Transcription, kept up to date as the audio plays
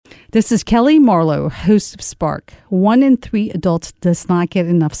This is Kelly Marlowe, host of Spark. 1 in 3 adults does not get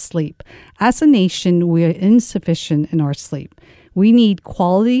enough sleep. As a nation, we are insufficient in our sleep. We need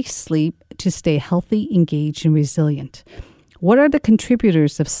quality sleep to stay healthy, engaged, and resilient. What are the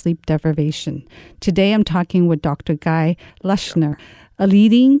contributors of sleep deprivation? Today, I'm talking with Dr. Guy Leshner, a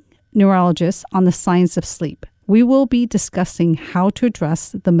leading neurologist on the science of sleep. We will be discussing how to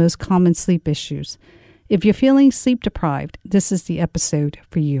address the most common sleep issues. If you're feeling sleep deprived, this is the episode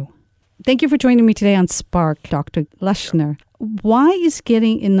for you. Thank you for joining me today on Spark, Dr. Leshner. Why is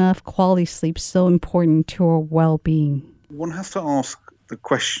getting enough quality sleep so important to our well-being? One has to ask the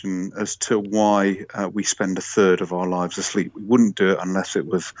question as to why we spend a third of our lives asleep. We wouldn't do it unless it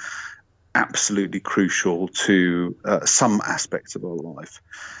was absolutely crucial to some aspects of our life.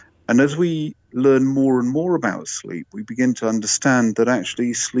 And as we learn more and more about sleep, we begin to understand that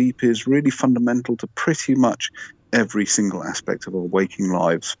actually sleep is really fundamental to pretty much every single aspect of our waking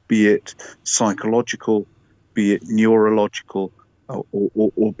lives, be it psychological, be it neurological,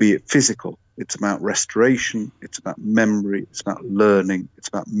 or be it physical. It's about restoration, it's about memory, it's about learning, it's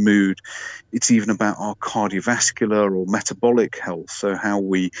about mood. It's even about our cardiovascular or metabolic health, so how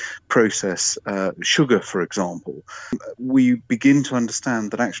we process sugar, for example. We begin to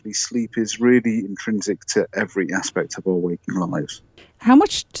understand that actually sleep is really intrinsic to every aspect of our waking lives. How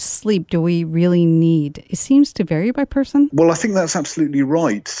much sleep do we really need? It seems to vary by person. Well, I think that's absolutely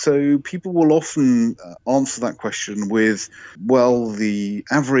right. So people will often answer that question with, well, the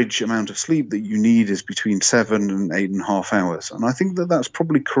average amount of sleep that you need is between 7 and 8.5 hours. And I think that that's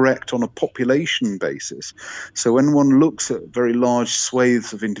probably correct on a population basis. So when one looks at very large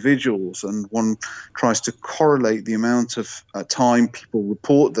swathes of individuals and one tries to correlate the amount of time people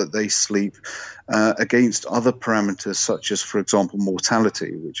report that they sleep against other parameters such as, for example,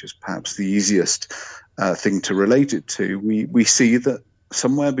 mortality, which is perhaps the easiest thing to relate it to, we see that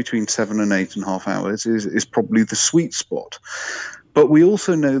somewhere between 7 and 8.5 hours is probably the sweet spot. But we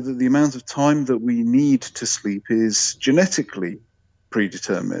also know that the amount of time that we need to sleep is genetically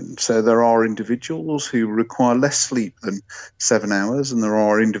predetermined. So there are individuals who require less sleep than 7 hours, and there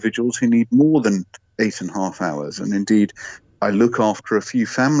are individuals who need more than 8.5 hours. And indeed, I look after a few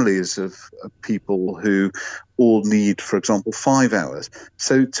families of people who all need, for example, 5 hours.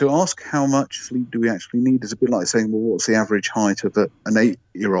 So to ask how much sleep do we actually need is a bit like saying, well, what's the average height of an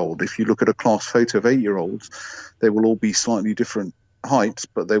 8-year-old? If you look at a class photo of 8-year-olds, they will all be slightly different heights,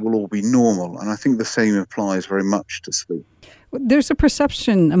 but they will all be normal. And I think the same applies very much to sleep. There's a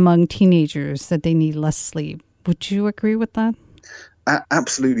perception among teenagers that they need less sleep. Would you agree with that?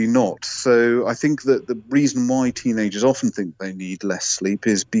 Absolutely not. So I think that the reason why teenagers often think they need less sleep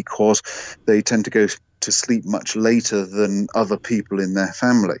is because they tend to go to sleep much later than other people in their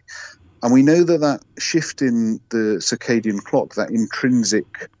family. And we know that shift in the circadian clock, that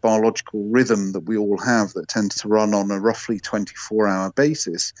intrinsic biological rhythm that we all have that tends to run on a roughly 24-hour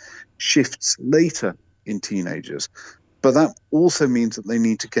basis, shifts later in teenagers. But that also means that they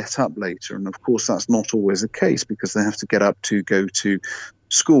need to get up later. And of course, that's not always the case because they have to get up to go to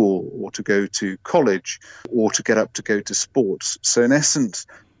school or to go to college or to get up to go to sports. So in essence,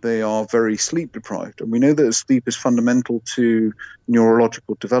 they are very sleep deprived. And we know that sleep is fundamental to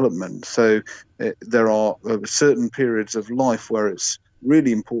neurological development. So there are certain periods of life where it's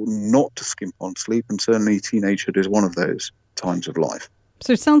really important not to skimp on sleep. And certainly teenagehood is one of those times of life.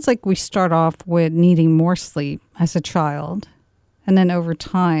 So it sounds like we start off with needing more sleep as a child, and then over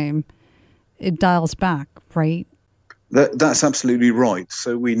time, it dials back, right? That's absolutely right.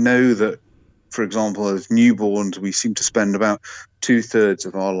 So we know that, for example, as newborns, we seem to spend about 2/3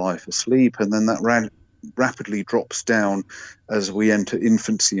 of our life asleep, and then that rapidly drops down as we enter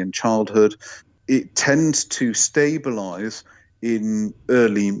infancy and childhood. It tends to stabilize in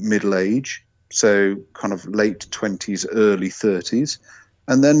early middle age, so kind of late 20s, early 30s.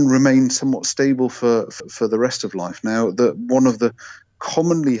 And then remain somewhat stable for the rest of life. Now, one of the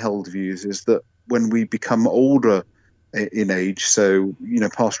commonly held views is that when we become older in age, so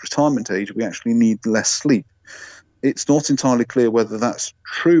past retirement age, we actually need less sleep. It's not entirely clear whether that's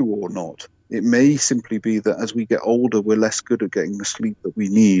true or not. It may simply be that as we get older, we're less good at getting the sleep that we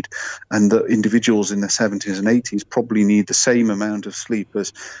need, and that individuals in their 70s and 80s probably need the same amount of sleep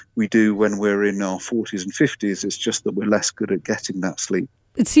as we do when we're in our 40s and 50s. It's just that we're less good at getting that sleep.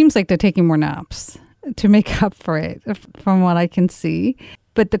 It seems like they're taking more naps to make up for it, from what I can see.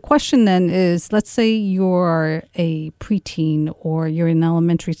 But the question then is, let's say you're a preteen or you're in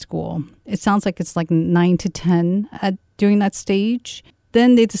elementary school. It sounds like it's like 9 to 10 during that stage.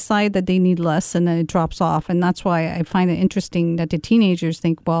 Then they decide that they need less, and then it drops off. And that's why I find it interesting that the teenagers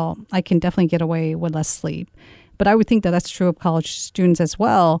think, well, I can definitely get away with less sleep. But I would think that that's true of college students as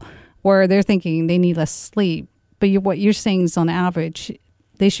well, where they're thinking they need less sleep. But what you're saying is on average,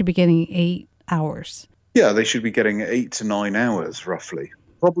 they should be getting 8 hours. Yeah, they should be getting 8 to 9 hours, roughly.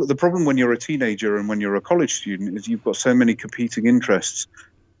 The problem when you're a teenager and when you're a college student is you've got so many competing interests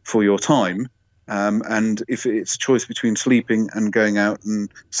for your time. And if it's a choice between sleeping and going out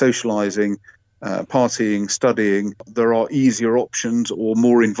and socializing, partying, studying, there are easier options or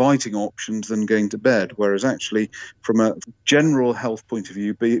more inviting options than going to bed. Whereas actually, from a general health point of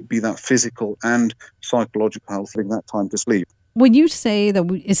view, be that physical and psychological health, having that time to sleep. When you say that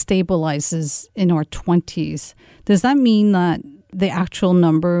it stabilizes in our 20s, does that mean that the actual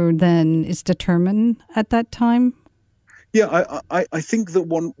number then is determined at that time? Yeah, I think that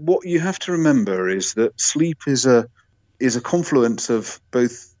what you have to remember is that sleep is a confluence of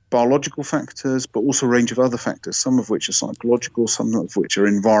both biological factors, but also a range of other factors, some of which are psychological, some of which are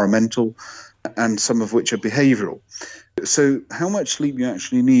environmental, and some of which are behavioral. So how much sleep you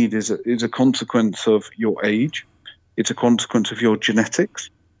actually need is a consequence of your age. It's a consequence of your genetics,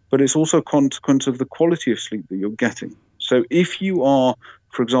 but it's also a consequence of the quality of sleep that you're getting. So if you are,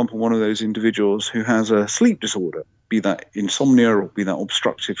 for example, one of those individuals who has a sleep disorder, be that insomnia or be that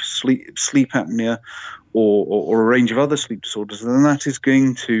obstructive sleep apnea or a range of other sleep disorders, then that is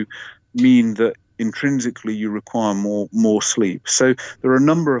going to mean that intrinsically you require more sleep. So there are a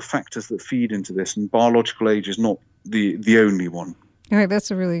number of factors that feed into this, and biological age is not the only one. All right,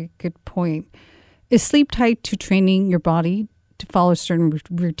 that's a really good point. Is sleep tied to training your body to follow a certain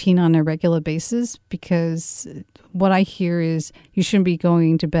routine on a regular basis? Because what I hear is you shouldn't be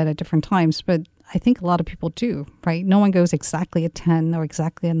going to bed at different times, but I think a lot of people do, right? No one goes exactly at 10 or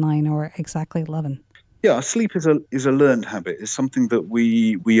exactly at 9 or exactly 11. Yeah, sleep is a learned habit. It's something that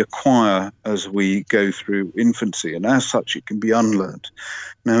we acquire as we go through infancy, and as such, it can be unlearned.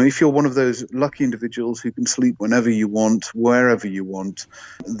 Now, if you're one of those lucky individuals who can sleep whenever you want, wherever you want,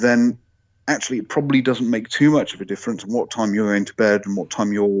 then actually it probably doesn't make too much of a difference on what time you're going to bed and what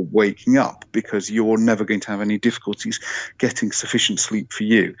time you're waking up, because you're never going to have any difficulties getting sufficient sleep for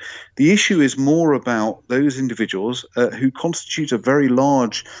you. The issue is more about those individuals who constitute a very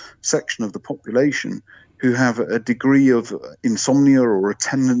large section of the population who have a degree of insomnia or a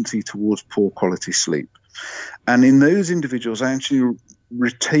tendency towards poor quality sleep. And in those individuals, actually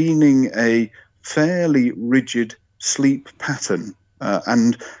retaining a fairly rigid sleep pattern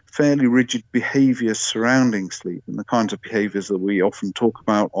and fairly rigid behaviours surrounding sleep. And the kinds of behaviours that we often talk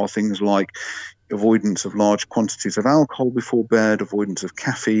about are things like avoidance of large quantities of alcohol before bed, avoidance of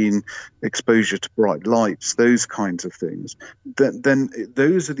caffeine, exposure to bright lights, those kinds of things. Then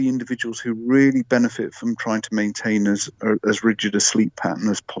those are the individuals who really benefit from trying to maintain as rigid a sleep pattern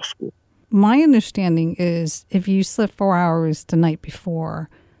as possible. My understanding is if you slept 4 hours the night before,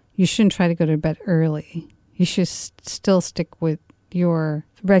 you shouldn't try to go to bed early. You should still stick with your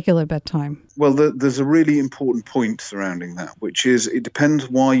regular bedtime. Well, there's a really important point surrounding that, which is it depends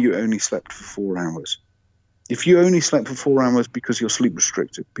why you only slept for 4 hours. If you only slept for 4 hours because you're sleep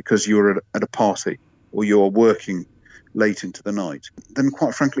restricted, because you're at a party or you're working late into the night, then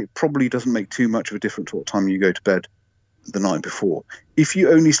quite frankly, it probably doesn't make too much of a difference what time you go to bed the night before. If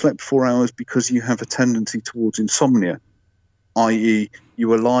you only slept 4 hours because you have a tendency towards insomnia, i.e. you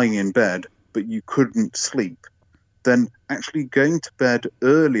were lying in bed but you couldn't sleep, then actually going to bed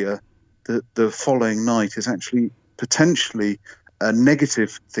earlier the following night is actually potentially a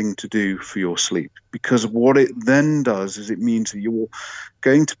negative thing to do for your sleep, because what it then does is it means that you're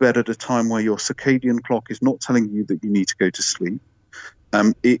going to bed at a time where your circadian clock is not telling you that you need to go to sleep.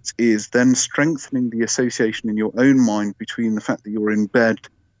 It is then strengthening the association in your own mind between the fact that you're in bed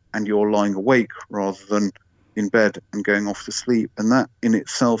and you're lying awake rather than in bed and going off to sleep, and that in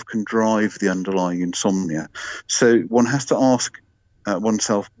itself can drive the underlying insomnia. So one has to ask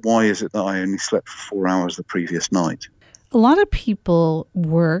oneself, why is it that I only slept for 4 hours the previous night? A lot of people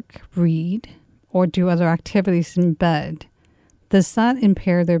work, read, or do other activities in bed. Does that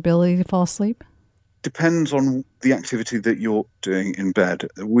impair their ability to fall asleep? Depends on the activity that you're doing in bed.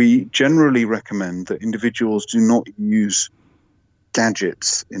 We generally recommend that individuals do not use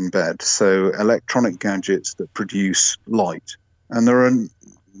gadgets in bed, so electronic gadgets that produce light. And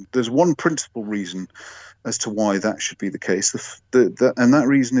there's one principal reason as to why that should be the case. And that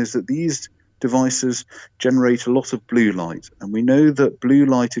reason is that these devices generate a lot of blue light. And we know that blue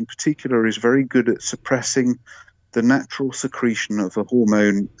light in particular is very good at suppressing the natural secretion of a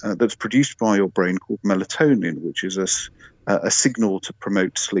hormone that's produced by your brain called melatonin, which is a signal to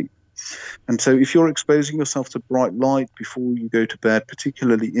promote sleep. And so if you're exposing yourself to bright light before you go to bed,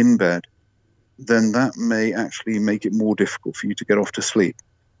 particularly in bed, then that may actually make it more difficult for you to get off to sleep.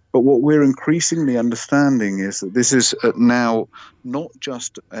 But what we're increasingly understanding is that this is now not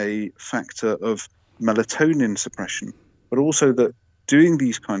just a factor of melatonin suppression, but also that doing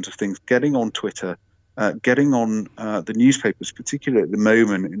these kinds of things, getting on Twitter, getting on the newspapers, particularly at the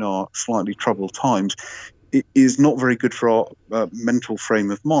moment in our slightly troubled times, it is not very good for our mental frame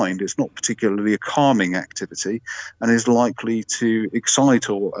of mind. It's not particularly a calming activity and is likely to excite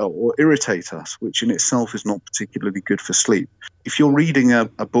or irritate us, which in itself is not particularly good for sleep. If you're reading a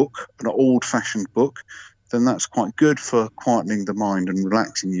book, an old-fashioned book, then that's quite good for quietening the mind and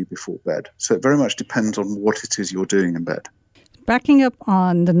relaxing you before bed. So it very much depends on what it is you're doing in bed. Backing up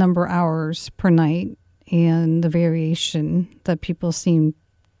on the number of hours per night and the variation that people seem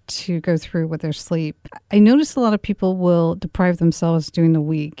to go through with their sleep, I notice a lot of people will deprive themselves during the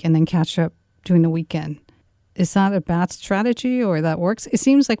week and then catch up during the weekend. Is that a bad strategy or that works? It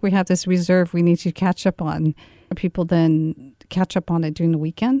seems like we have this reserve we need to catch up on. People then catch up on it during the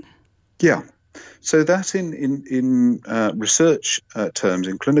weekend? Yeah. So that in research terms,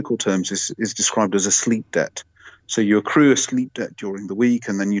 in clinical terms, is described as a sleep debt. So you accrue a sleep debt during the week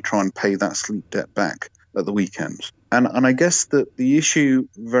and then you try and pay that sleep debt back at the weekends. And I guess that the issue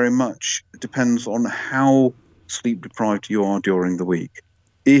very much depends on how sleep deprived you are during the week.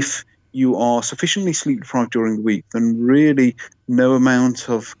 If you are sufficiently sleep deprived during the week, then really no amount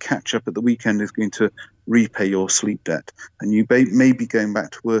of catch up at the weekend is going to repay your sleep debt. And you may be going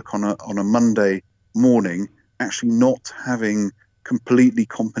back to work on a Monday morning, actually not having completely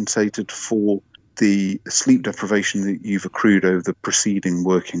compensated for the sleep deprivation that you've accrued over the preceding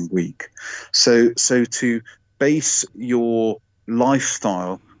working week. So to base your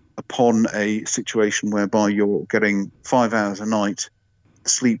lifestyle upon a situation whereby you're getting 5 hours a night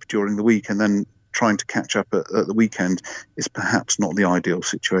sleep during the week and then trying to catch up at the weekend is perhaps not the ideal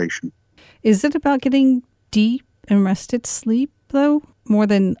situation. Is it about getting deep and rested sleep, though, more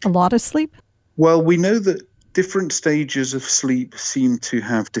than a lot of sleep? Well, we know that different stages of sleep seem to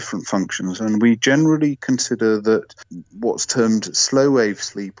have different functions, and we generally consider that what's termed slow wave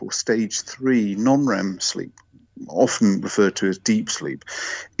sleep or stage 3 non-REM sleep, often referred to as deep sleep,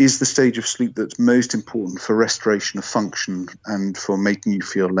 is the stage of sleep that's most important for restoration of function and for making you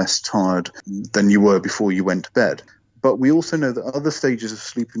feel less tired than you were before you went to bed. But we also know that other stages of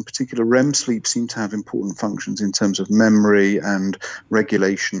sleep, in particular REM sleep, seem to have important functions in terms of memory and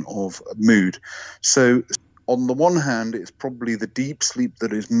regulation of mood. So on the one hand, it's probably the deep sleep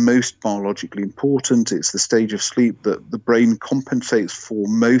that is most biologically important. It's the stage of sleep that the brain compensates for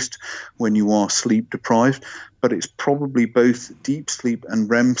most when you are sleep deprived. But it's probably both deep sleep and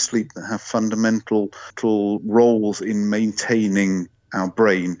REM sleep that have fundamental roles in maintaining our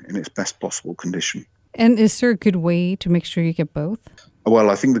brain in its best possible condition. And is there a good way to make sure you get both?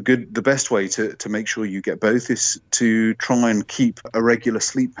 Well, I think the best way to make sure you get both is to try and keep a regular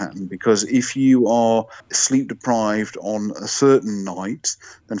sleep pattern, because if you are sleep deprived on a certain night,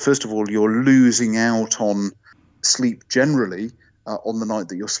 then first of all, you're losing out on sleep generally on the night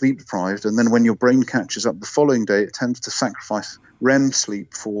that you're sleep deprived. And then when your brain catches up the following day, it tends to sacrifice REM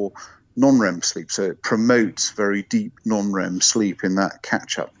sleep for non-REM sleep. So it promotes very deep non-REM sleep in that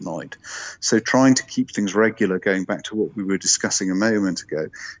catch-up night. So trying to keep things regular, going back to what we were discussing a moment ago,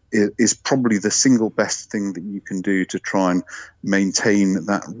 is probably the single best thing that you can do to try and maintain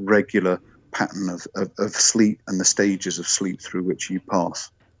that regular pattern of sleep and the stages of sleep through which you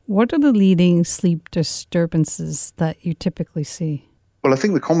pass. What are the leading sleep disturbances that you typically see? Well, I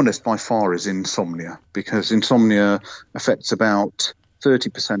think the commonest by far is insomnia, because insomnia affects about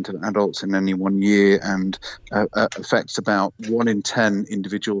 30% of adults in any 1 year and affects about 1 in 10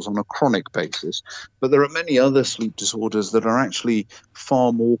 individuals on a chronic basis. But there are many other sleep disorders that are actually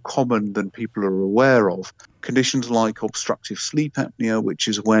far more common than people are aware of. Conditions like obstructive sleep apnea, which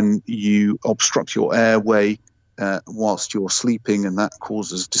is when you obstruct your airway whilst you're sleeping, and that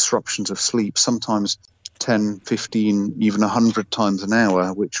causes disruptions of sleep, sometimes 10, 15, even 100 times an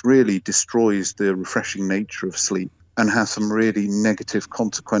hour, which really destroys the refreshing nature of sleep and has some really negative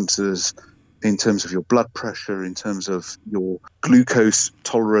consequences in terms of your blood pressure, in terms of your glucose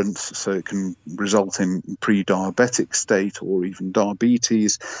tolerance. So it can result in pre-diabetic state or even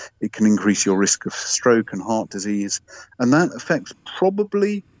diabetes. It can increase your risk of stroke and heart disease. And that affects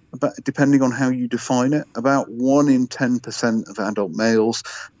probably, depending on how you define it, about 1 in 10% of adult males,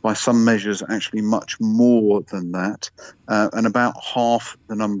 by some measures actually much more than that, and about half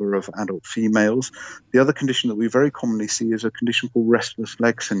the number of adult females. The other condition that we very commonly see is a condition called restless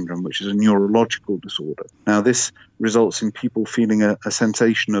leg syndrome, which is a neurological disorder. Now, this results in people feeling a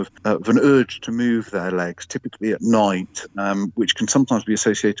sensation of an urge to move their legs, typically at night, which can sometimes be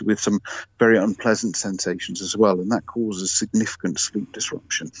associated with some very unpleasant sensations as well, and that causes significant sleep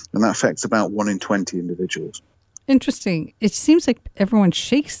disruption. And that affects about 1 in 20 individuals. Interesting. It seems like everyone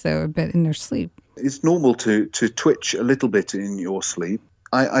shakes, though, a bit in their sleep. It's normal to twitch a little bit in your sleep.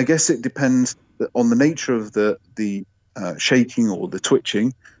 I guess it depends on the nature of the shaking or the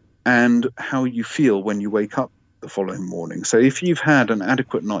twitching and how you feel when you wake up the following morning. So if you've had an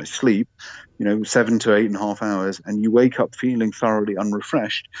adequate night's sleep, 7 to 8.5 hours, and you wake up feeling thoroughly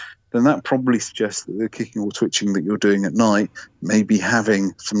unrefreshed, then that probably suggests that the kicking or twitching that you're doing at night may be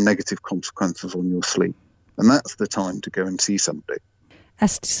having some negative consequences on your sleep. And that's the time to go and see somebody.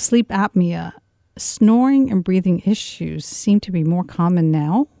 As to sleep apnea, snoring and breathing issues seem to be more common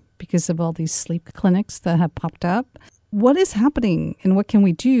now because of all these sleep clinics that have popped up. What is happening and what can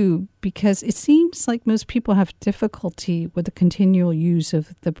we do? Because it seems like most people have difficulty with the continual use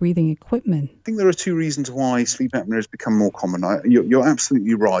of the breathing equipment. I think there are 2 reasons why sleep apnea has become more common. You're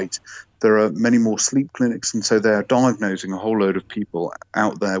absolutely right. There are many more sleep clinics, and so they're diagnosing a whole load of people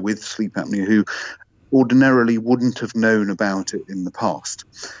out there with sleep apnea who ordinarily wouldn't have known about it in the past.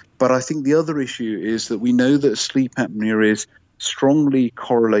 But I think the other issue is that we know that sleep apnea is strongly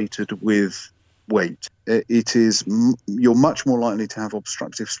correlated with weight. You're much more likely to have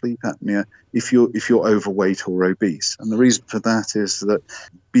obstructive sleep apnea if you're overweight or obese. And the reason for that is that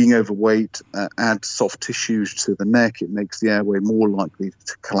being overweight adds soft tissues to the neck. It makes the airway more likely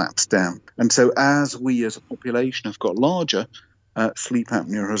to collapse down. And so as we as a population have got larger, sleep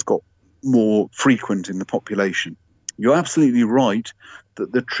apnea has got more frequent in the population. You're absolutely right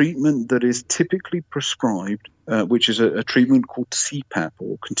that the treatment that is typically prescribed, which is a treatment called CPAP,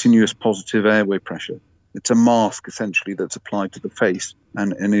 or continuous positive airway pressure. It's a mask, essentially, that's applied to the face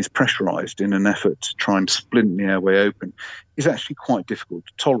and is pressurized in an effort to try and splint the airway open, is actually quite difficult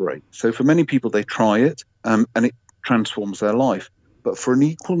to tolerate. So for many people, they try it and it transforms their life. But for an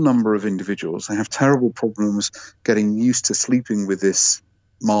equal number of individuals, they have terrible problems getting used to sleeping with this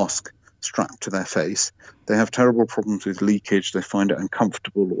mask strapped to their face. They have terrible problems with leakage. They find it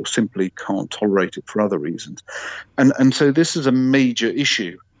uncomfortable or simply can't tolerate it for other reasons. And so this is a major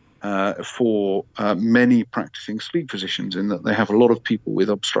issue for many practicing sleep physicians, in that they have a lot of people with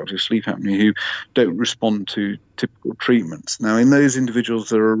obstructive sleep apnea who don't respond to typical treatments. Now, in those individuals,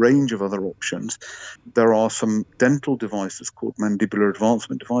 there are a range of other options. There are some dental devices called mandibular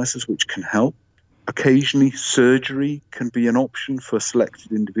advancement devices which can help. Occasionally, surgery can be an option for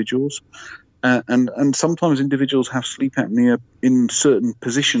selected individuals. And sometimes individuals have sleep apnea in certain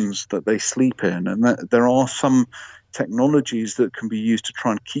positions that they sleep in. And there are some technologies that can be used to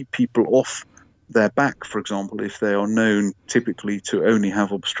try and keep people off their back, for example, if they are known typically to only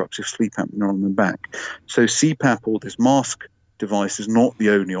have obstructive sleep apnea on their back. So CPAP, or this mask device, is not the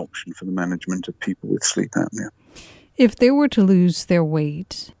only option for the management of people with sleep apnea. If they were to lose their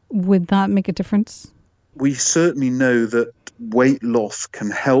weight, would that make a difference? We certainly know that weight loss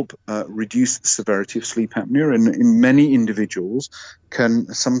can help reduce the severity of sleep apnea, and in many individuals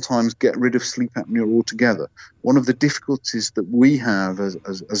can sometimes get rid of sleep apnea altogether. One of the difficulties that we have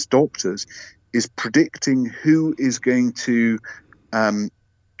as doctors is predicting who is going to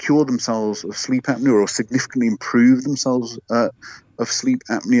cure themselves of sleep apnea or significantly improve themselves of sleep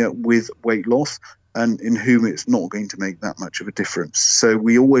apnea with weight loss, and in whom it's not going to make that much of a difference. So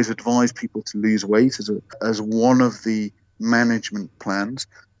we always advise people to lose weight as one of the management plans,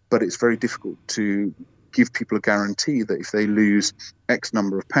 but it's very difficult to give people a guarantee that if they lose X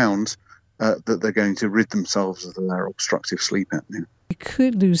number of pounds, that they're going to rid themselves of their obstructive sleep apnea. You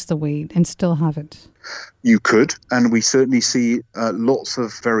could lose the weight and still have it. You could, and we certainly see lots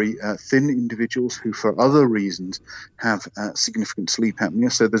of very thin individuals who, for other reasons, have significant sleep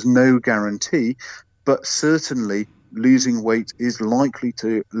apnea. So there's no guarantee, but certainly losing weight is likely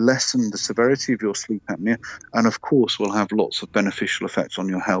to lessen the severity of your sleep apnea, and of course will have lots of beneficial effects on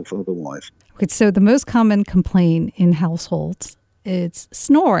your health otherwise. Okay, so the most common complaint in households, it's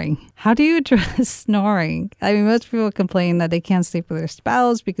snoring. How do you address snoring? I mean, most people complain that they can't sleep with their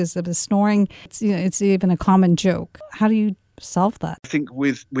spouse because of the snoring. It's even a common joke. How do you solve that? I think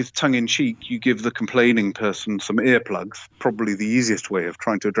with tongue-in-cheek, you give the complaining person some earplugs, probably the easiest way of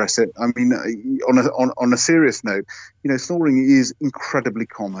trying to address it. I mean, on a serious note, snoring is incredibly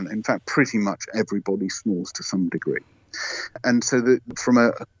common. In fact, pretty much everybody snores to some degree. And so from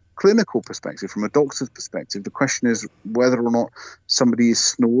a clinical perspective, from a doctor's perspective, the question is whether or not somebody is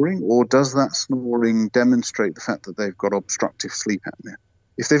snoring, or does that snoring demonstrate the fact that they've got obstructive sleep apnea?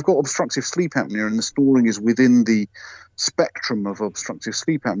 If they've got obstructive sleep apnea and the snoring is within the spectrum of obstructive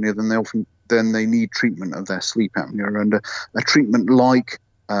sleep apnea, then they need treatment of their sleep apnea, and a treatment like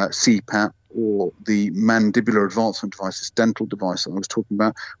CPAP or the mandibular advancement device, this dental device that I was talking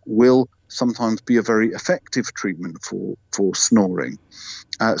about, will sometimes be a very effective treatment for snoring.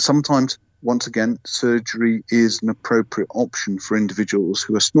 Sometimes, once again, surgery is an appropriate option for individuals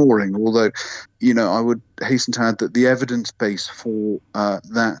who are snoring, although, I would hasten to add that the evidence base for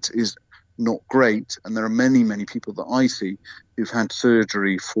that is not great, and there are many, many people that I see who've had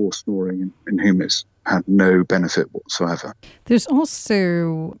surgery for snoring and whom it's had no benefit whatsoever. There's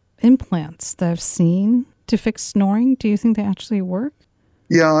also implants that I've seen to fix snoring. Do you think they actually work?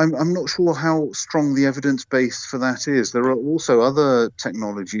 Yeah, I'm not sure how strong the evidence base for that is. There are also other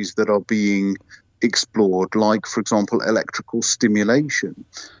technologies that are being explored, like, for example, electrical stimulation.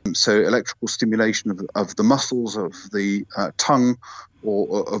 So electrical stimulation of the muscles of the tongue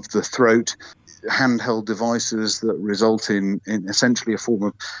or of the throat, handheld devices that result in essentially a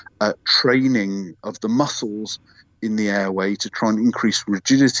form of training of the muscles in the airway to try and increase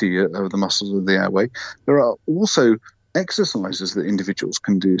rigidity of the muscles of the airway. There are also exercises that individuals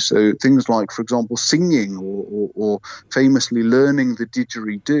can do. So things like, for example, singing or famously learning the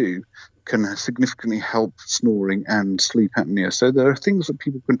didgeridoo can significantly help snoring and sleep apnea. So there are things that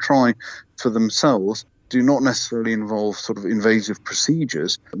people can try for themselves, do not necessarily involve sort of invasive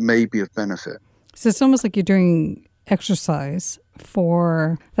procedures, but may be of benefit. So it's almost like you're doing exercise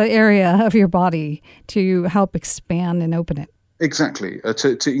for the area of your body to help expand and open it. Exactly,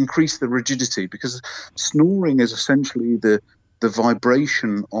 to increase the rigidity, because snoring is essentially the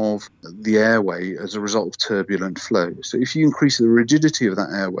vibration of the airway as a result of turbulent flow. So if you increase the rigidity of that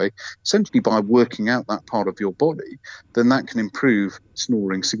airway, essentially by working out that part of your body, then that can improve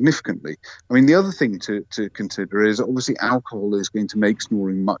snoring significantly. I mean, the other thing to consider is obviously alcohol is going to make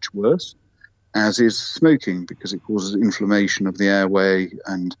snoring much worse, as is smoking, because it causes inflammation of the airway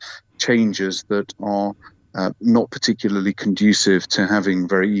and changes that are not particularly conducive to having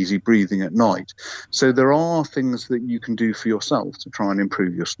very easy breathing at night. So there are things that you can do for yourself to try and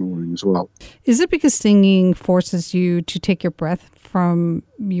improve your snoring as well. Is it because singing forces you to take your breath from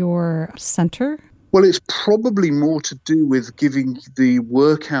your center? Well, it's probably more to do with giving the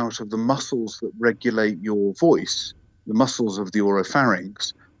workout of the muscles that regulate your voice, the muscles of the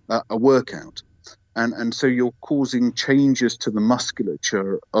oropharynx, a workout. And so you're causing changes to the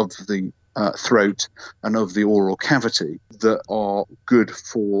musculature of the throat and of the oral cavity that are good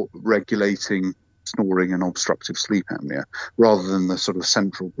for regulating snoring and obstructive sleep apnea, rather than the sort of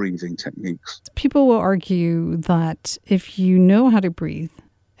central breathing techniques. People will argue that if you know how to breathe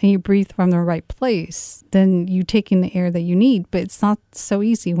and you breathe from the right place, then you take in the air that you need, but it's not so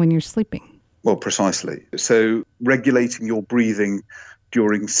easy when you're sleeping. Well, precisely. So regulating your breathing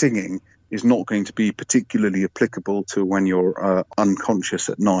during singing is not going to be particularly applicable to when you're unconscious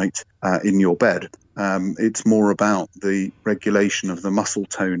at night in your bed. It's more about the regulation of the muscle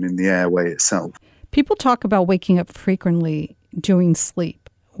tone in the airway itself. People talk about waking up frequently during sleep.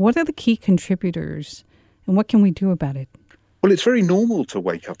 What are the key contributors and what can we do about it? Well, it's very normal to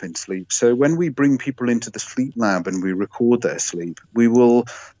wake up in sleep. So when we bring people into the sleep lab and we record their sleep, we will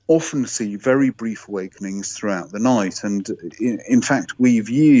often see very brief awakenings throughout the night. And in fact, we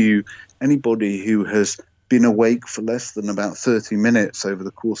view anybody who has been awake for less than about 30 minutes over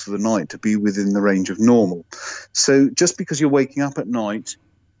the course of the night to be within the range of normal. So just because you're waking up at night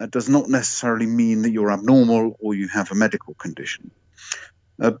does not necessarily mean that you're abnormal or you have a medical condition.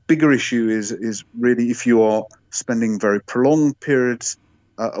 A bigger issue is really if you are spending very prolonged periods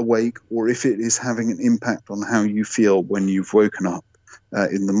awake, or if it is having an impact on how you feel when you've woken up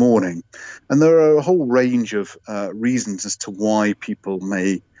in the morning. And there are a whole range of reasons as to why people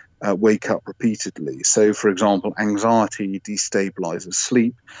may wake up repeatedly. So, for example, anxiety destabilizes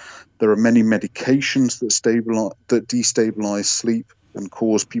sleep. There are many medications that destabilize sleep and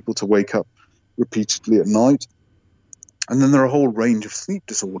cause people to wake up repeatedly at night. And then there are a whole range of sleep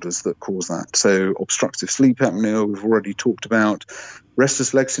disorders that cause that. So obstructive sleep apnea, we've already talked about.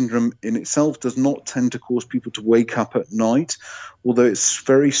 Restless leg syndrome in itself does not tend to cause people to wake up at night, although it's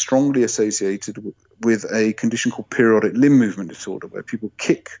very strongly associated with a condition called periodic limb movement disorder, where people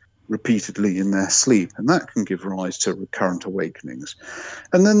kick repeatedly in their sleep, and that can give rise to recurrent awakenings.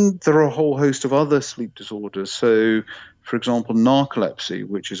 And then there are a whole host of other sleep disorders. So, for example, narcolepsy,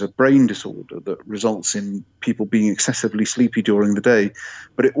 which is a brain disorder that results in people being excessively sleepy during the day,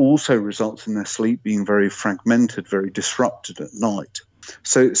 but it also results in their sleep being very fragmented, very disrupted at night.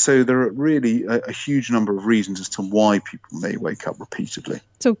 So there are really a huge number of reasons as to why people may wake up repeatedly.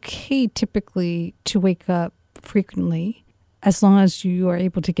 It's okay typically to wake up frequently as long as you are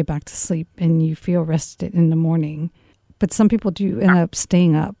able to get back to sleep and you feel rested in the morning. But some people do end up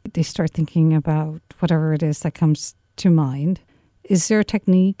staying up. They start thinking about whatever it is that comes to mind. Is there a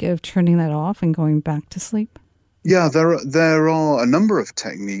technique of turning that off and going back to sleep? Yeah, there are a number of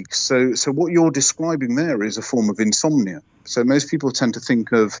techniques. So what you're describing there is a form of insomnia. So most people tend to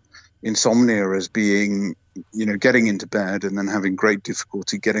think of insomnia as being, getting into bed and then having great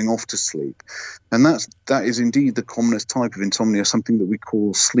difficulty getting off to sleep. And that is indeed the commonest type of insomnia, something that we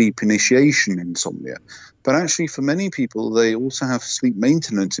call sleep initiation insomnia. But actually, for many people, they also have sleep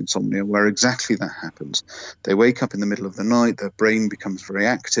maintenance insomnia, where exactly that happens. They wake up in the middle of the night, their brain becomes very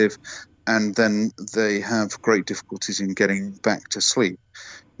active, and then they have great difficulties in getting back to sleep.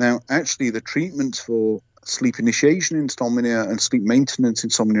 Now, actually, the treatments for sleep initiation insomnia and sleep maintenance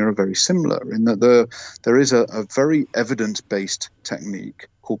insomnia are very similar in that there is a very evidence-based technique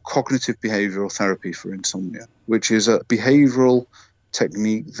called cognitive behavioral therapy for insomnia, which is a behavioral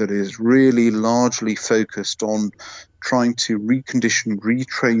technique that is really largely focused on trying to recondition,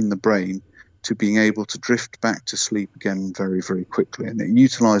 retrain the brain to being able to drift back to sleep again very, very quickly. And it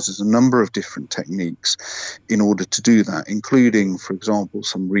utilizes a number of different techniques in order to do that, including, for example,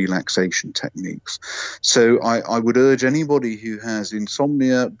 some relaxation techniques. So I would urge anybody who has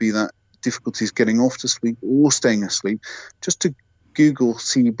insomnia, be that difficulties getting off to sleep or staying asleep, just to Google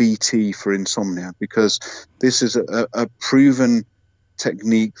CBT for insomnia, because this is a proven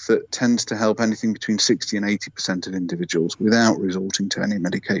technique that tends to help anything between 60 and 80% of individuals without resorting to any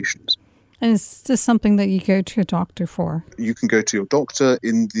medications. And is this something that you go to a doctor for? You can go to your doctor.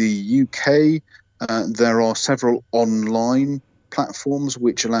 In the UK, there are several online platforms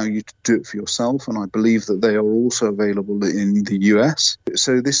which allow you to do it for yourself, and I believe that they are also available in the US.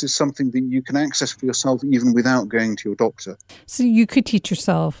 So this is something that you can access for yourself even without going to your doctor. So you could teach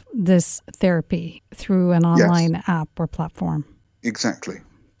yourself this therapy through an online app or platform? Exactly.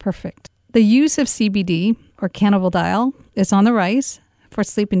 Perfect. The use of CBD or cannabidiol is on the rise for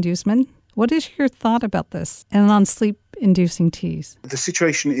sleep inducement. What is your thought about this and on sleep-inducing teas? The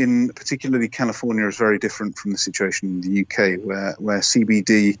situation in particularly California is very different from the situation in the UK, where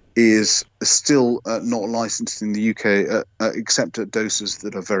CBD is still not licensed in the UK, except at doses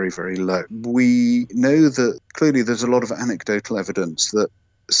that are very, very low. We know that clearly there's a lot of anecdotal evidence that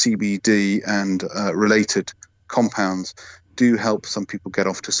CBD and related compounds do help some people get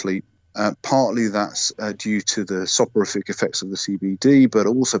off to sleep. Partly that's due to the soporific effects of the CBD, but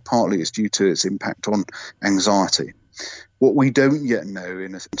also partly it's due to its impact on anxiety. What we don't yet know,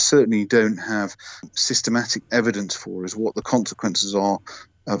 and certainly don't have systematic evidence for, is what the consequences are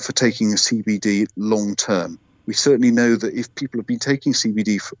for taking a CBD long term. We certainly know that if people have been taking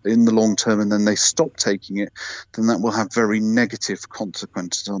CBD in the long term and then they stop taking it, then that will have very negative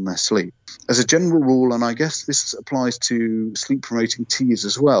consequences on their sleep. As a general rule, and I guess this applies to sleep-promoting teas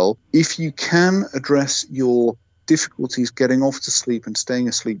as well, if you can address your difficulties getting off to sleep and staying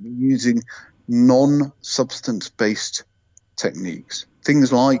asleep using non-substance-based techniques,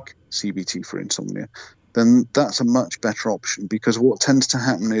 things like CBT for insomnia, then that's a much better option, because what tends to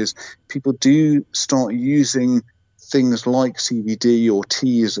happen is people do start using things like CBD or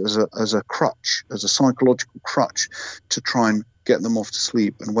teas as a crutch, as a psychological crutch to try and get them off to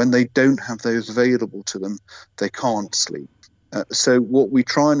sleep. And when they don't have those available to them, they can't sleep. So what we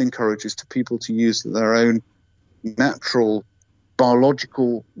try and encourage is to people to use their own natural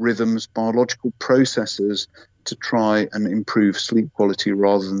biological rhythms, biological processes to try and improve sleep quality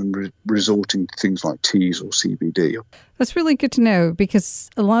rather than resorting to things like teas or CBD. That's really good to know, because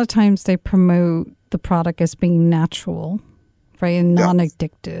a lot of times they promote the product as being natural, right, and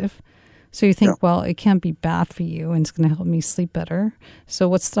non-addictive. So you think, well, it can't be bad for you and it's going to help me sleep better. So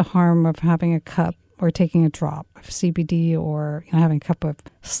what's the harm of having a cup or taking a drop of CBD or having a cup of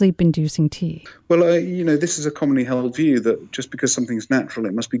sleep-inducing tea? Well, this is a commonly held view that just because something's natural,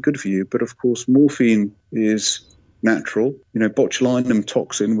 it must be good for you. But of course, morphine is natural. Botulinum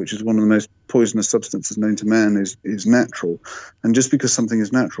toxin, which is one of the most poisonous substances known to man, is natural. And just because something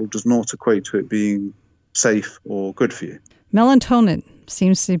is natural does not equate to it being safe or good for you. Melatonin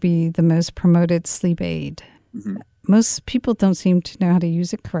seems to be the most promoted sleep aid. Mm-hmm. Most people don't seem to know how to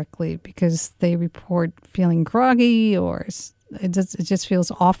use it correctly because they report feeling groggy or it just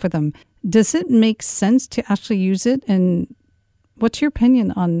feels off for them. Does it make sense to actually use it? And what's your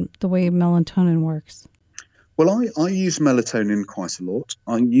opinion on the way melatonin works? Well, I use melatonin quite a lot.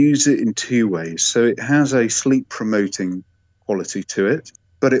 I use it in two ways. So it has a sleep-promoting quality to it,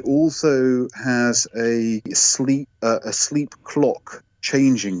 but it also has a sleep clock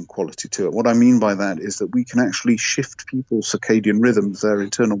changing quality to it. What I mean by that is that we can actually shift people's circadian rhythms, their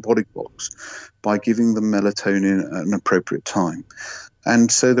internal body clocks, by giving them melatonin at an appropriate time.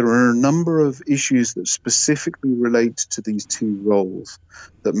 And so there are a number of issues that specifically relate to these two roles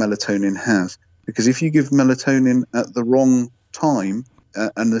that melatonin has. Because if you give melatonin at the wrong time,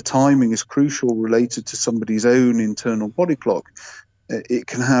 and the timing is crucial related to somebody's own internal body clock, it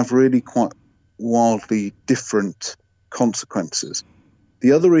can have really quite wildly different consequences.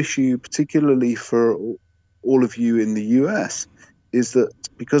 The other issue, particularly for all of you in the US, is that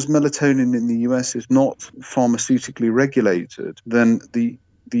because melatonin in the US is not pharmaceutically regulated, then the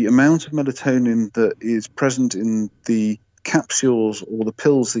amount of melatonin that is present in the capsules or the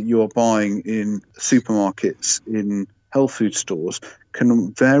pills that you are buying in supermarkets, in health food stores,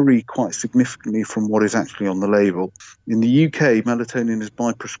 can vary quite significantly from what is actually on the label. In the UK, melatonin is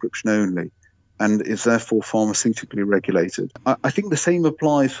by prescription only and is therefore pharmaceutically regulated. I think the same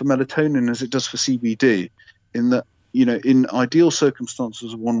applies for melatonin as it does for CBD, in that, in ideal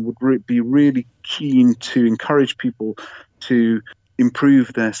circumstances, one would be really keen to encourage people to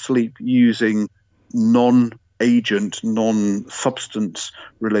improve their sleep using non-agent, non-substance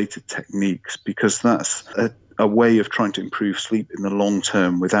related techniques, because that's a way of trying to improve sleep in the long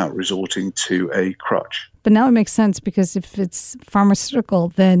term without resorting to a crutch. But now it makes sense, because if it's pharmaceutical,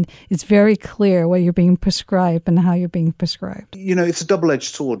 then it's very clear what you're being prescribed and how you're being prescribed. It's a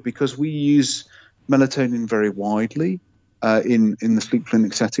double-edged sword, because we use melatonin very widely in the sleep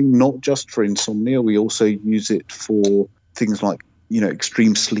clinic setting, not just for insomnia. We also use it for things like,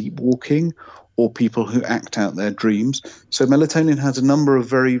 extreme sleepwalking or people who act out their dreams. So melatonin has a number of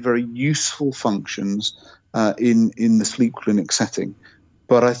very, very useful functions in the sleep clinic setting.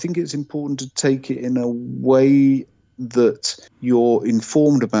 But I think it's important to take it in a way that you're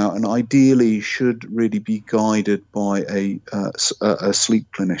informed about, and ideally should really be guided by a sleep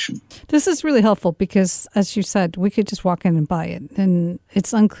clinician. This is really helpful, because, as you said, we could just walk in and buy it, and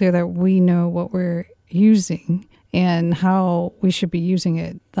it's unclear that we know what we're using and how we should be using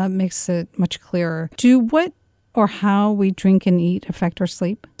it. That makes it much clearer. Do what or how we drink and eat affect our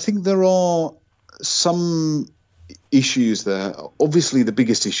sleep? I think there are some issues there. Obviously, the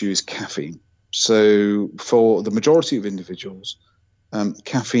biggest issue is caffeine. So for the majority of individuals,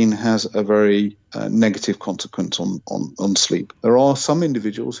 caffeine has a very negative consequence on sleep. There are some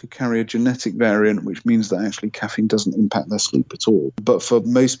individuals who carry a genetic variant, which means that actually caffeine doesn't impact their sleep at all. But for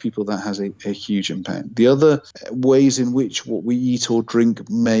most people, that has a huge impact. The other ways in which what we eat or drink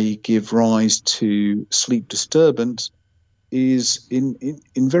may give rise to sleep disturbance is in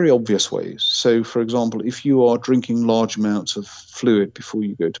very obvious ways. So, for example, if you are drinking large amounts of fluid before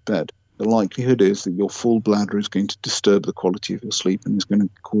you go to bed, the likelihood is that your full bladder is going to disturb the quality of your sleep and is going to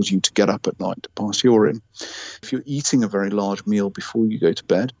cause you to get up at night to pass urine. If you're eating a very large meal before you go to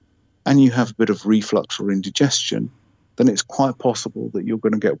bed and you have a bit of reflux or indigestion, then it's quite possible that you're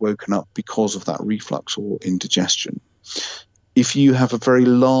going to get woken up because of that reflux or indigestion. If you have a very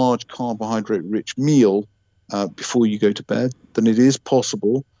large carbohydrate-rich meal before you go to bed, then it is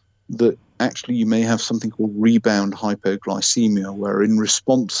possible that actually you may have something called rebound hypoglycemia, where in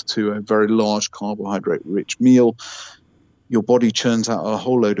response to a very large carbohydrate-rich meal, your body churns out a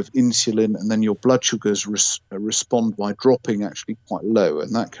whole load of insulin, and then your blood sugars respond by dropping actually quite low,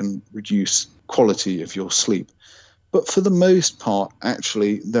 and that can reduce quality of your sleep. But for the most part,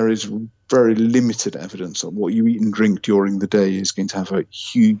 actually, there is very limited evidence that what you eat and drink during the day is going to have a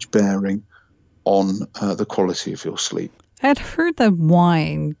huge bearing on the quality of your sleep. I'd heard that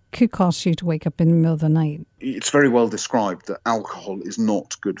wine could cause you to wake up in the middle of the night. It's very well described that alcohol is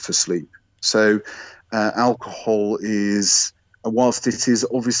not good for sleep. So alcohol is, whilst it is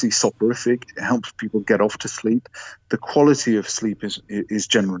obviously soporific, it helps people get off to sleep, the quality of sleep is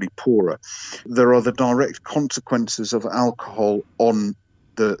generally poorer. There are the direct consequences of alcohol on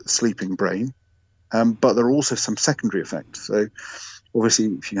the sleeping brain, but there are also some secondary effects. So obviously,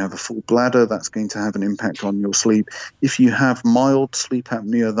 if you have a full bladder, that's going to have an impact on your sleep. If you have mild sleep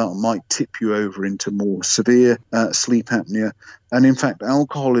apnea, that might tip you over into more severe sleep apnea. And in fact,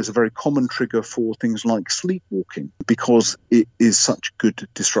 alcohol is a very common trigger for things like sleepwalking, because it is such a good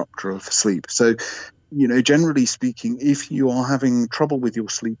disruptor of sleep. So, generally speaking, if you are having trouble with your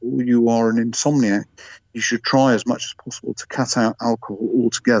sleep or you are an insomniac, you should try as much as possible to cut out alcohol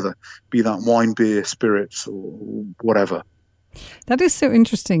altogether, be that wine, beer, spirits, or whatever. That is so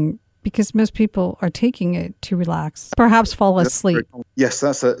interesting, because most people are taking it to relax, perhaps fall asleep. Yes,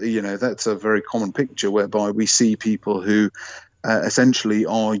 that's a very common picture, whereby we see people who essentially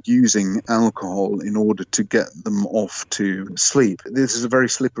are using alcohol in order to get them off to sleep. This is a very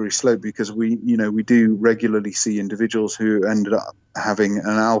slippery slope, because we do regularly see individuals who ended up having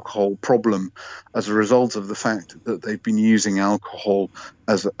an alcohol problem as a result of the fact that they've been using alcohol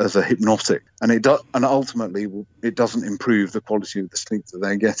as a hypnotic, and ultimately it doesn't improve the quality of the sleep that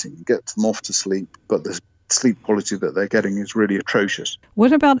they're getting. It gets them off to sleep, but the sleep quality that they're getting is really atrocious.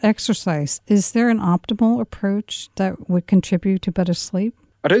 What about exercise? Is there an optimal approach that would contribute to better sleep?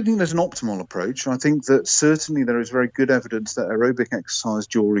 I don't think there's an optimal approach. I think that certainly there is very good evidence that aerobic exercise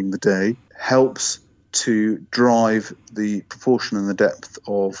during the day helps to drive the proportion and the depth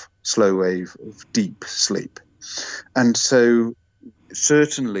of slow wave of deep sleep. And so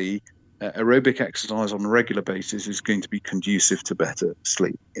certainly aerobic exercise on a regular basis is going to be conducive to better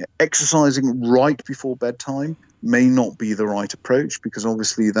sleep. Exercising right before bedtime may not be the right approach, because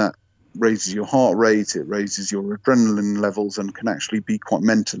obviously that raises your heart rate, it raises your adrenaline levels, and can actually be quite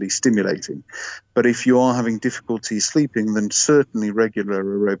mentally stimulating. But if you are having difficulty sleeping, then certainly regular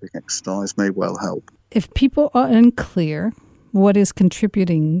aerobic exercise may well help. If people are unclear what is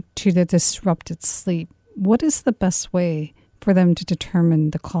contributing to the disrupted sleep, what is the best way for them to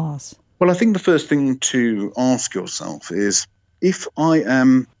determine the cause? Well, I think the first thing to ask yourself is, if I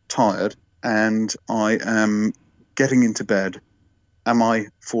am tired and I am getting into bed, am I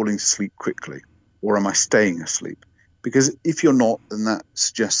falling to sleep quickly, or am I staying asleep? Because if you're not, then that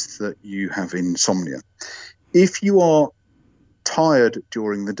suggests that you have insomnia. If you are tired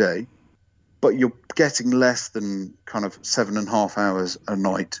during the day, but you're getting less than kind of 7.5 hours a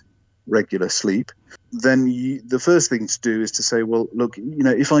night regular sleep, then the first thing to do is to say, well, look,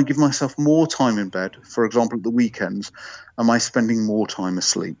 if I give myself more time in bed, for example, at the weekends, am I spending more time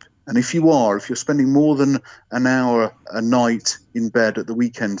asleep? And if you're spending more than an hour a night in bed at the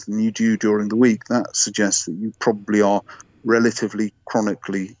weekend than you do during the week, that suggests that you probably are relatively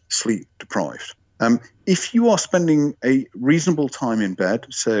chronically sleep deprived. If you are spending a reasonable time in bed,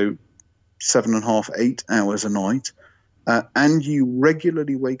 so 7.5, 8 hours a night, and you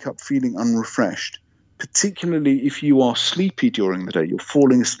regularly wake up feeling unrefreshed, particularly if you are sleepy during the day, you're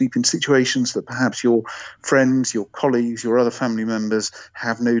falling asleep in situations that perhaps your friends, your colleagues, your other family members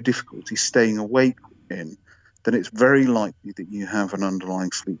have no difficulty staying awake in, then it's very likely that you have an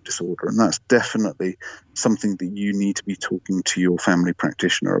underlying sleep disorder. And that's definitely something that you need to be talking to your family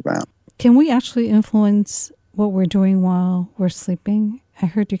practitioner about. Can we actually influence what we're doing while we're sleeping? I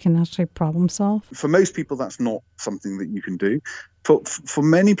heard you can actually problem solve. For most people, that's not something that you can do. For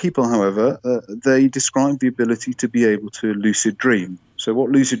many people, however, they describe the ability to be able to lucid dream. So what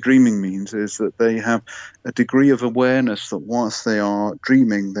lucid dreaming means is that they have a degree of awareness that whilst they are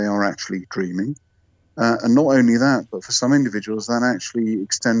dreaming, they are actually dreaming. And not only that, but for some individuals, that actually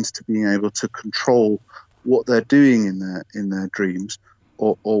extends to being able to control what they're doing in their dreams,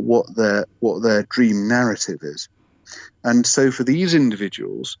 or what their dream narrative is. And so for these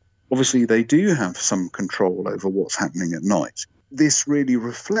individuals, obviously they do have some control over what's happening at night. This really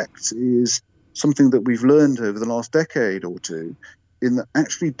reflects is something that we've learned over the last decade or two, in that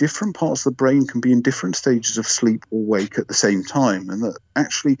actually different parts of the brain can be in different stages of sleep or wake at the same time, and that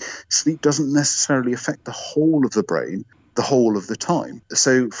actually sleep doesn't necessarily affect the whole of the brain the whole of the time.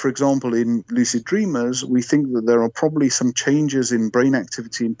 So, for example, in lucid dreamers, we think that there are probably some changes in brain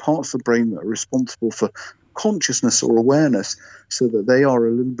activity in parts of the brain that are responsible for consciousness or awareness, so that they are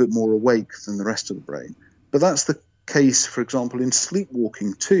a little bit more awake than the rest of the brain. But that's the case, for example, in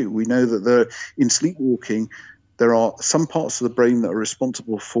sleepwalking too. We know that in sleepwalking, there are some parts of the brain that are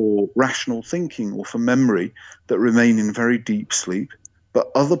responsible for rational thinking or for memory that remain in very deep sleep. But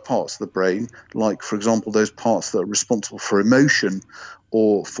other parts of the brain, like, for example, those parts that are responsible for emotion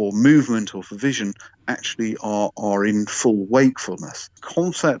or for movement or for vision, actually are in full wakefulness. The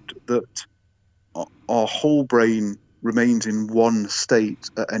concept that our whole brain remains in one state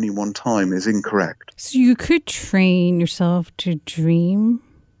at any one time is incorrect. So you could train yourself to dream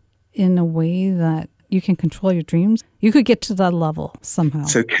in a way that you can control your dreams. You could get to that level somehow.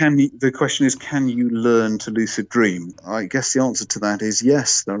 So the question is, can you learn to lucid dream? I guess the answer to that is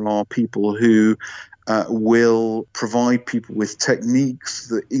yes. There are people who will provide people with techniques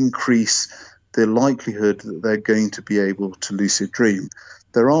that increase the likelihood that they're going to be able to lucid dream.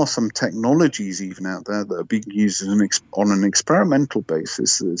 There are some technologies even out there that are being used on an experimental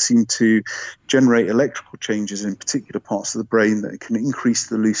basis that seem to generate electrical changes in particular parts of the brain that can increase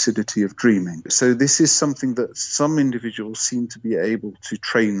the lucidity of dreaming. So this is something that some individuals seem to be able to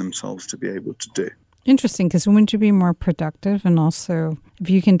train themselves to be able to do. Interesting, because wouldn't you be more productive? And also, if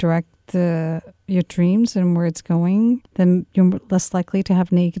you can direct your dreams and where it's going, then you're less likely to have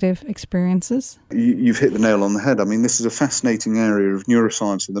negative experiences? You've hit the nail on the head. I mean, this is a fascinating area of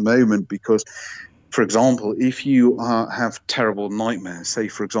neuroscience at the moment because, for example, if you have terrible nightmares, say,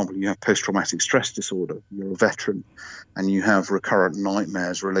 for example, you have post-traumatic stress disorder, you're a veteran, and you have recurrent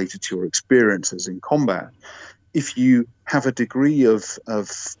nightmares related to your experiences in combat, if you have a degree of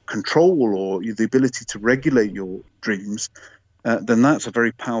control or the ability to regulate your dreams, then that's a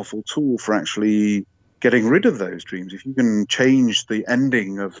very powerful tool for actually getting rid of those dreams, if you can change the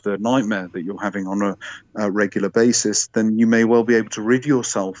ending of the nightmare that you're having on a regular basis, then you may well be able to rid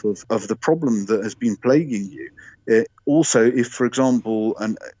yourself of the problem that has been plaguing you. Also, if, for example,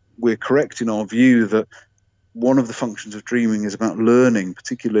 and we're correct in our view that one of the functions of dreaming is about learning,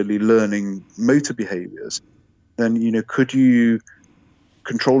 particularly learning motor behaviors, then, could you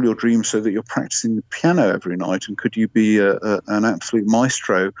control your dreams so that you're practicing the piano every night? And could you be an absolute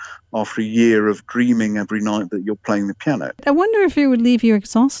maestro after a year of dreaming every night that you're playing the piano? I wonder if it would leave you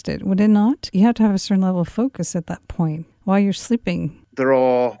exhausted, would it not? You have to have a certain level of focus at that point while you're sleeping. There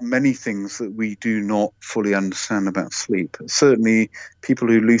are many things that we do not fully understand about sleep. Certainly, people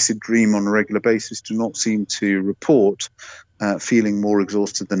who lucid dream on a regular basis do not seem to report feeling more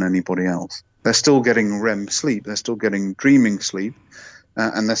exhausted than anybody else. They're still getting REM sleep, they're still getting dreaming sleep,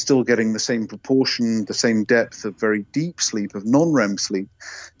 and they're still getting the same proportion, the same depth of very deep sleep, of non-REM sleep.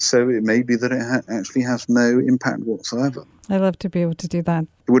 So it may be that it actually has no impact whatsoever. I love to be able to do that.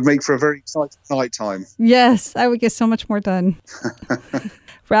 It would make for a very exciting night time. Yes, I would get so much more done.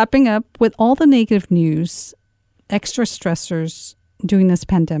 Wrapping up, with all the negative news, extra stressors during this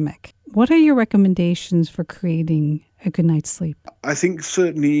pandemic, what are your recommendations for creating a good night's sleep? I think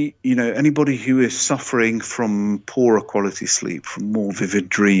certainly, anybody who is suffering from poorer quality sleep, from more vivid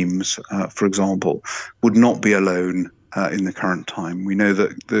dreams, for example, would not be alone in the current time. We know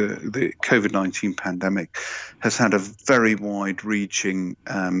that the COVID-19 pandemic has had a very wide-reaching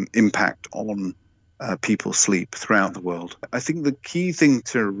impact on people's sleep throughout the world. I think the key thing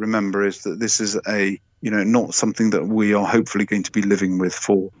to remember is that this is not something that we are hopefully going to be living with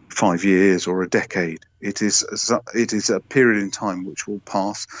for 5 years or a decade. It is a period in time which will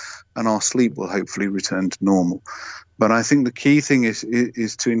pass, and our sleep will hopefully return to normal. But I think the key thing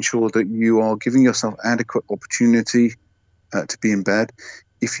is to ensure that you are giving yourself adequate opportunity to be in bed.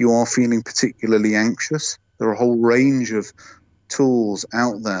 If you are feeling particularly anxious, there are a whole range of tools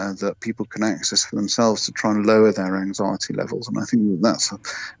out there that people can access for themselves to try and lower their anxiety levels. And I think that that's of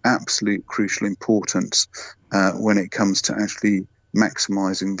absolute crucial importance when it comes to actually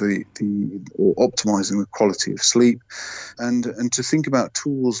maximizing or optimizing the quality of sleep, and to think about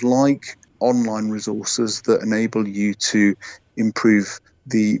tools like online resources that enable you to improve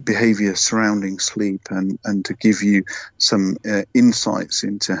the behavior surrounding sleep and to give you some insights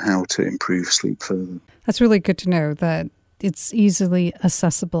into how to improve sleep further. That's really good to know that it's easily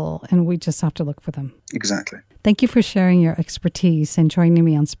accessible and we just have to look for them. Exactly. Thank you for sharing your expertise and joining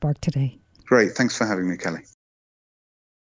me on Spark today. Great. Thanks for having me, Kelly.